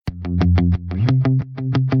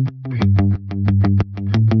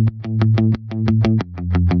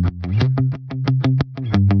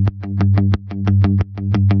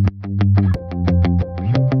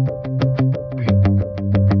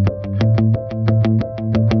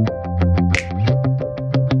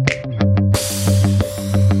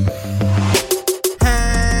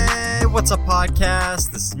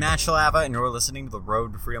podcast. This is Matt Shalava, and you're listening to the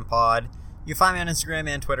Road to Freedom Pod. You can find me on Instagram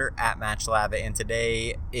and Twitter at Matt Shalava, and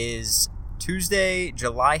today is Tuesday,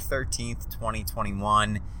 July 13th,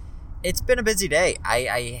 2021. It's been a busy day.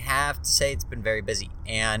 I have to say it's been very busy,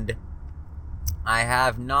 and I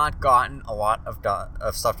have not gotten a lot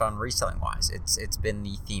of stuff done reselling-wise. It's been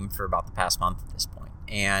the theme for about the past month at this point,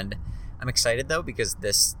 and I'm excited, though, because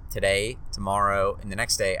today, tomorrow, and the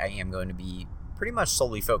next day, I am going to be pretty much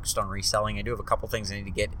solely focused on reselling. I do have a couple things I need to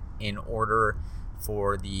get in order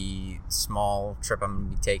for the small trip I'm going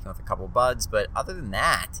to be taking with a couple of buds, but other than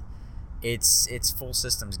that, it's full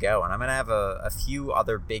systems go, and I'm going to have a few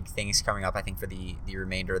other big things coming up, I think, for the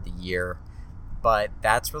remainder of the year, but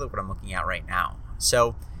that's really what I'm looking at right now.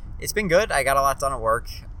 So it's been good. I got a lot done at work,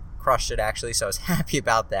 crushed it, actually, so I was happy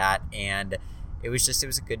about that, and it was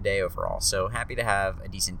a good day overall. So happy to have a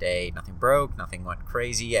decent day. Nothing broke, nothing went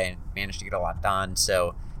crazy. I managed to get a lot done.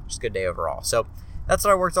 So just a good day overall. So that's what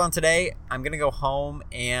I worked on today. I'm going to go home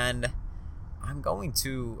and I got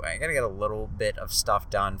to get a little bit of stuff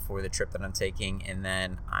done for the trip that I'm taking. And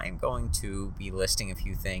then I'm going to be listing a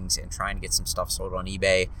few things and trying to get some stuff sold on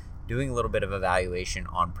eBay, doing a little bit of evaluation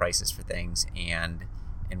on prices for things and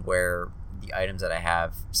where the items that I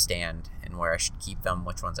have stand and where I should keep them,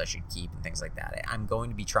 which ones I should keep, and things like that. I'm going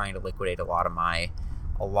to be trying to liquidate a lot of my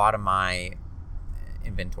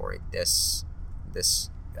inventory this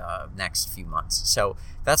next few months. So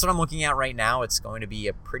that's what I'm looking at right now. It's going to be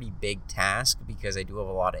a pretty big task because I do have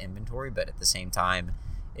a lot of inventory, but at the same time,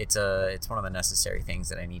 it's one of the necessary things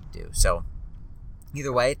that I need to do. So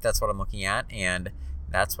either way, that's what I'm looking at, and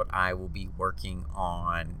that's what I will be working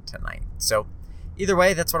on tonight. So either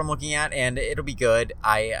way, that's what I'm looking at, and it'll be good.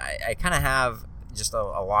 I kind of have just a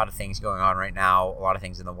lot of things going on right now, a lot of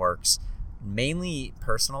things in the works, mainly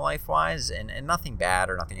personal life-wise, and nothing bad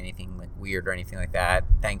or anything like weird or anything like that,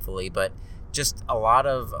 thankfully, but just a lot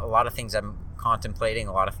of things I'm contemplating,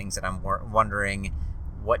 a lot of things that I'm wondering,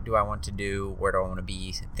 what do I want to do, where do I want to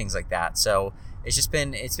be, things like that. So it's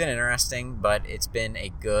been interesting, but it's been a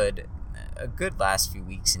good last few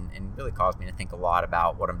weeks, and really caused me to think a lot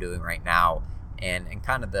about what I'm doing right now, and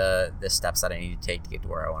kind of the steps that I need to take to get to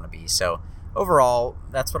where I want to be. So overall,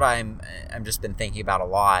 that's what I'm just been thinking about a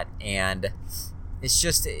lot, and it's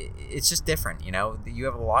just different. You know, you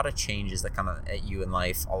have a lot of changes that come at you in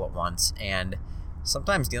life all at once, and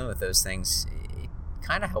sometimes dealing with those things, it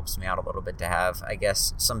kind of helps me out a little bit to have, I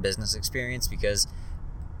guess, some business experience, because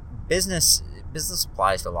business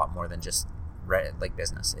applies to a lot more than just like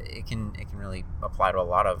business. It can really apply to a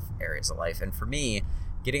lot of areas of life, and for me,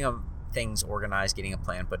 getting things organized, getting a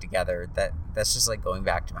plan put together, that's just like going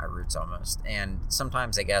back to my roots almost. And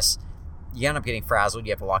sometimes I guess you end up getting frazzled,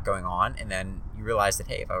 you have a lot going on, and then you realize that,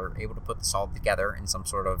 hey, if I were able to put this all together in some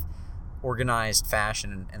sort of organized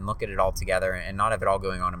fashion and look at it all together and not have it all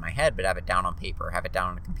going on in my head, but have it down on paper, have it down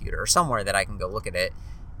on a computer or somewhere that I can go look at it,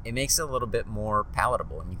 it makes it a little bit more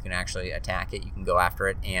palatable, and you can actually attack it, you can go after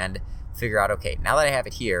it and figure out, okay, now that I have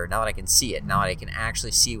it here, now that I can see it, now that I can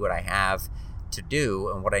actually see what I have to do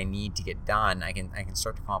and what I need to get done, I can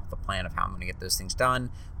start to come up with a plan of how I'm going to get those things done,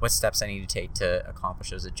 what steps I need to take to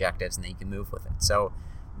accomplish those objectives, and then you can move with it. So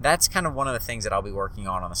that's kind of one of the things that I'll be working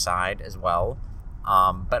on the side as well.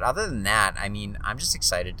 But other than that, I mean, I'm just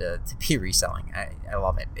excited to be reselling. I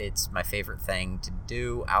love it. It's my favorite thing to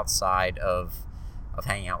do outside of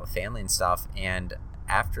hanging out with family and stuff. And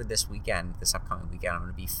after this upcoming weekend, I'm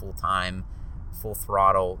going to be full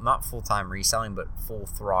throttle, not full-time reselling, but full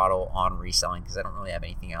throttle on reselling, because I don't really have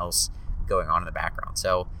anything else going on in the background.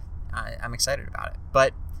 So I'm excited about it.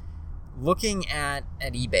 But looking at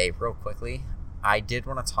eBay real quickly, I did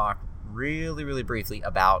want to talk really, really briefly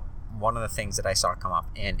about one of the things that I saw come up,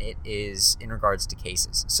 and it is in regards to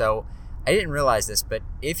cases. So I didn't realize this, but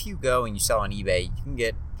if you go and you sell on eBay, you can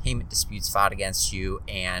get payment disputes filed against you,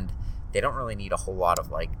 and they don't really need a whole lot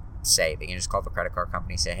of say. They can just call the credit card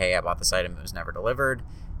company, say, hey, I bought this item, it was never delivered,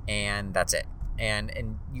 and that's it.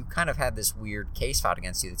 And you kind of had this weird case filed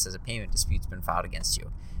against you that says a payment dispute's been filed against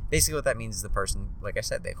you. Basically what that means is the person, like I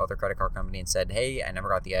said, they called their credit card company and said, hey, I never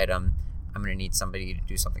got the item, I'm going to need somebody to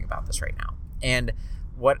do something about this right now. And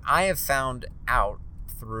what I have found out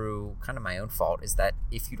through kind of my own fault is that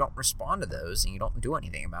if you don't respond to those and you don't do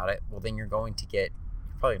anything about it, well, then you're probably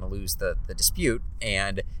going to lose the dispute,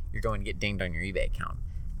 and you're going to get dinged on your eBay account.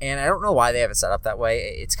 And I don't know why they have it set up that way.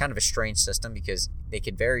 It's kind of a strange system, because they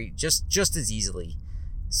could just as easily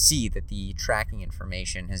see that the tracking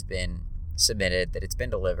information has been submitted, that it's been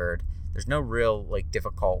delivered. There's no real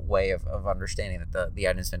difficult way of understanding that the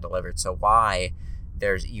item's been delivered. So why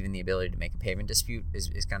there's even the ability to make a payment dispute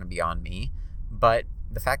is kind of beyond me. But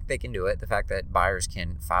the fact that they can do it, the fact that buyers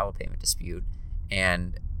can file a payment dispute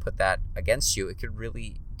and put that against you, it could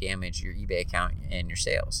really damage your eBay account and your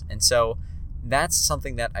sales. And so that's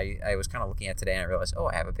something that I was kind of looking at today, and I realized,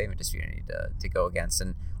 I have a payment dispute I need to go against.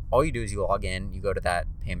 And all you do is you log in, you go to that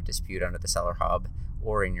payment dispute under the Seller Hub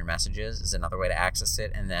or in your messages is another way to access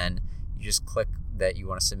it. And then you just click that you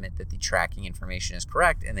want to submit that the tracking information is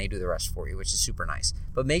correct, and they do the rest for you, which is super nice.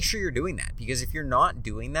 But make sure you're doing that, because if you're not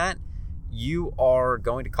doing that, you are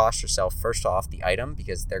going to cost yourself, first off, the item,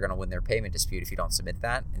 because they're going to win their payment dispute if you don't submit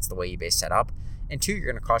that. It's the way eBay's set up. And two, you're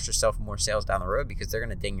going to cost yourself more sales down the road, because they're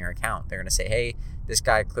going to ding your account. They're going to say, hey, this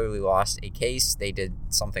guy clearly lost a case. They did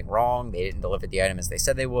something wrong. They didn't deliver the item as they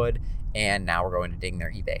said they would. And now we're going to ding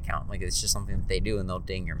their eBay account. Like, it's just something that they do, and they'll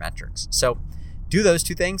ding your metrics. So do those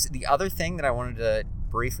two things. The other thing that I wanted to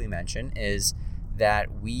briefly mention is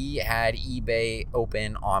that we had eBay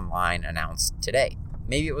Open Online announced today.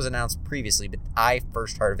 Maybe it was announced previously, but I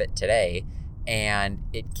first heard of it today, and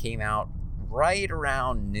it came out right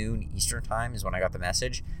around noon Eastern time is when I got the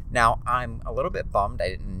message. Now, I'm a little bit bummed I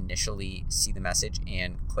didn't initially see the message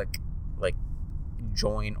and click like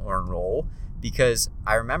join or enroll, because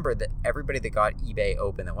I remember that everybody that got eBay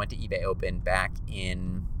Open, that went to eBay Open back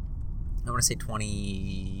in, I want to say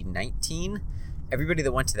 2019, everybody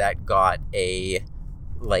that went to that got an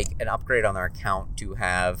upgrade on their account to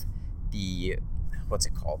have the, what's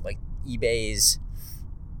it called? Like eBay's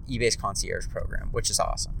concierge program, which is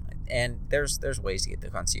awesome. And there's ways to get the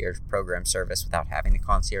concierge program service without having the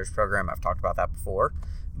concierge program. I've talked about that before,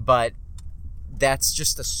 but that's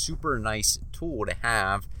just a super nice tool to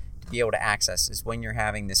have to be able to access, is when you're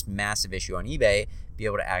having this massive issue on eBay, be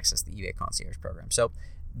able to access the eBay concierge program. So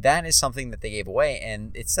that is something that they gave away,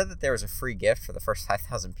 and it said that there was a free gift for the first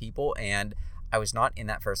 5,000 people, and I was not in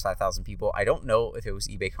that first 5,000 people. I don't know if it was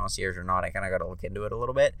eBay concierge or not. I kind of got to look into it a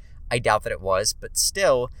little bit. I doubt that it was, but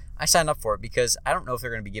still, I signed up for it because I don't know if they're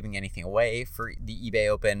going to be giving anything away for the eBay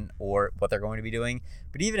Open or what they're going to be doing.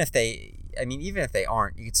 But even if they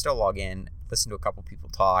aren't, you can still log in, listen to a couple people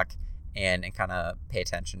talk, and kind of pay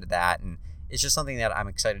attention to that. And it's just something that I'm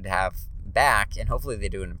excited to have back, and hopefully they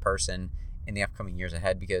do it in person in the upcoming years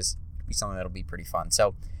ahead, because it'll be something that'll be pretty fun.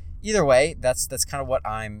 So either way, that's kind of what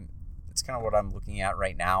I'm looking at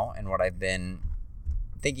right now, and what I've been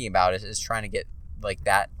thinking about is trying to get like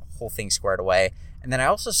that whole thing squared away. And then I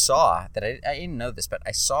also saw that I didn't know this, but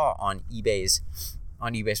I saw on eBay's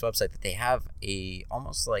website that they have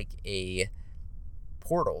almost like a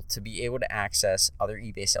portal to be able to access other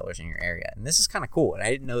eBay sellers in your area. And this is kind of cool, and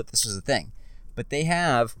I didn't know that this was a thing, but they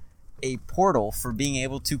have a portal for being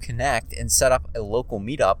able to connect and set up a local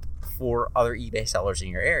meetup for other eBay sellers in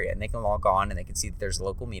your area. And they can log on and they can see that there's a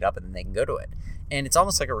local meetup, and then they can go to it. And it's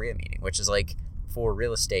almost like a RIA meeting, which is like for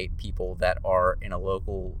real estate people that are in a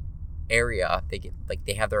local area.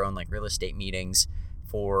 They have their own like real estate meetings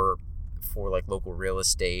for like local real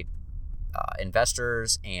estate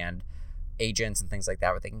investors and agents and things like that,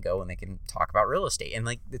 where they can go and they can talk about real estate. And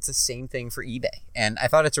like, it's the same thing for eBay. And I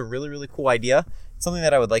thought it's a really, really cool idea. It's something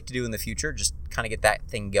that I would like to do in the future, just kind of get that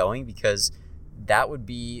thing going, because that would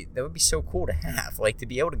be so cool to have, like, to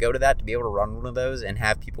be able to go to that, to be able to run one of those and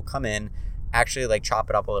have people come in, actually like chop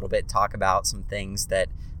it up a little bit, talk about some things that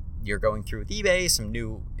you're going through with eBay, some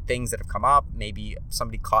new things that have come up. Maybe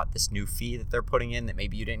somebody caught this new fee that they're putting in that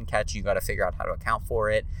maybe you didn't catch. You got to figure out how to account for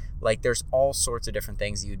it. Like, there's all sorts of different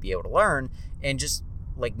things that you'd be able to learn. And just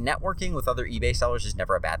like networking with other eBay sellers is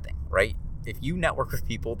never a bad thing, right? If you network with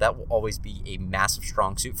people, that will always be a massive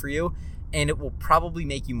strong suit for you. And it will probably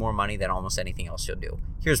make you more money than almost anything else you'll do.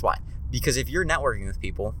 Here's why. Because if you're networking with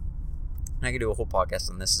people, and I could do a whole podcast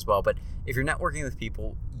on this as well, but if you're networking with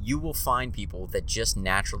people, you will find people that just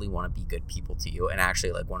naturally want to be good people to you, and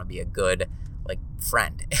actually like want to be a good like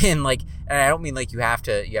friend. And I don't mean like you have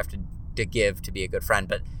to give to be a good friend,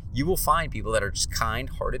 but you will find people that are just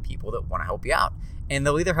kind-hearted people that want to help you out. And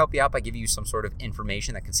they'll either help you out by giving you some sort of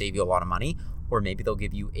information that could save you a lot of money, or maybe they'll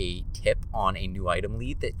give you a tip on a new item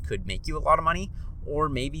lead that could make you a lot of money, or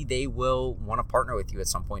maybe they will want to partner with you at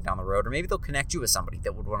some point down the road, or maybe they'll connect you with somebody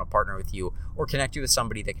that would want to partner with you, or connect you with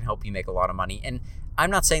somebody that can help you make a lot of money. And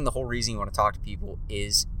I'm not saying the whole reason you want to talk to people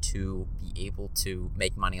is to be able to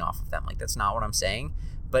make money off of them. Like, that's not what I'm saying.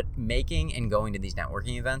 But making and going to these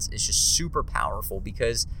networking events is just super powerful,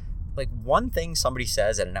 because like one thing somebody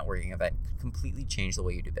says at a networking event could completely change the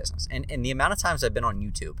way you do business. And the amount of times I've been on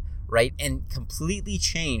YouTube, right, and completely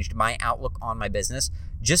changed my outlook on my business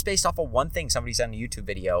just based off of one thing somebody said in a YouTube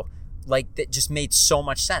video, like, that just made so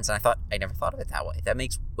much sense. And I never thought of it that way. That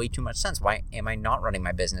makes way too much sense. Why am I not running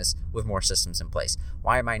my business with more systems in place?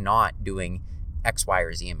 Why am I not doing X, Y,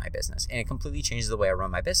 or Z in my business. And it completely changes the way I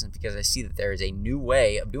run my business because I see that there is a new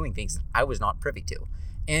way of doing things that I was not privy to.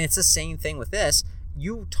 And it's the same thing with this.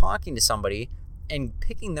 You talking to somebody and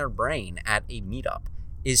picking their brain at a meetup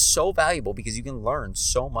is so valuable because you can learn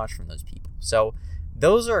so much from those people. So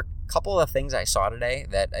those are a couple of things I saw today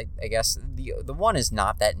that I guess the one is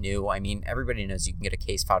not that new. I mean, everybody knows you can get a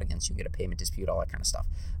case filed against you, get a payment dispute, all that kind of stuff.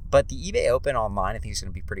 But the eBay Open online, I think is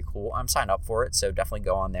going to be pretty cool. I'm signed up for it, so definitely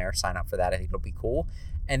go on there, sign up for that. I think it'll be cool.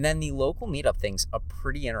 And then the local meetup thing's a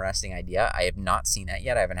pretty interesting idea. I have not seen that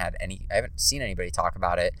yet. I haven't seen anybody talk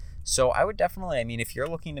about it. So I would definitely, I mean, if you're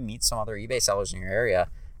looking to meet some other eBay sellers in your area,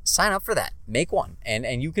 sign up for that. Make one.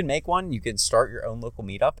 And you can make one. You can start your own local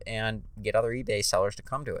meetup and get other eBay sellers to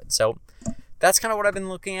come to it. So that's kind of what I've been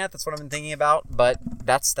looking at. That's what I've been thinking about. But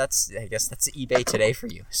that's I guess that's eBay today for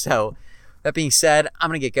you. So that being said, I'm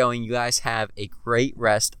going to get going. You guys have a great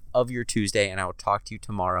rest of your Tuesday, and I will talk to you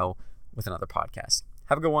tomorrow with another podcast.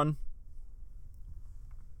 Have a good one.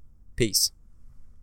 Peace.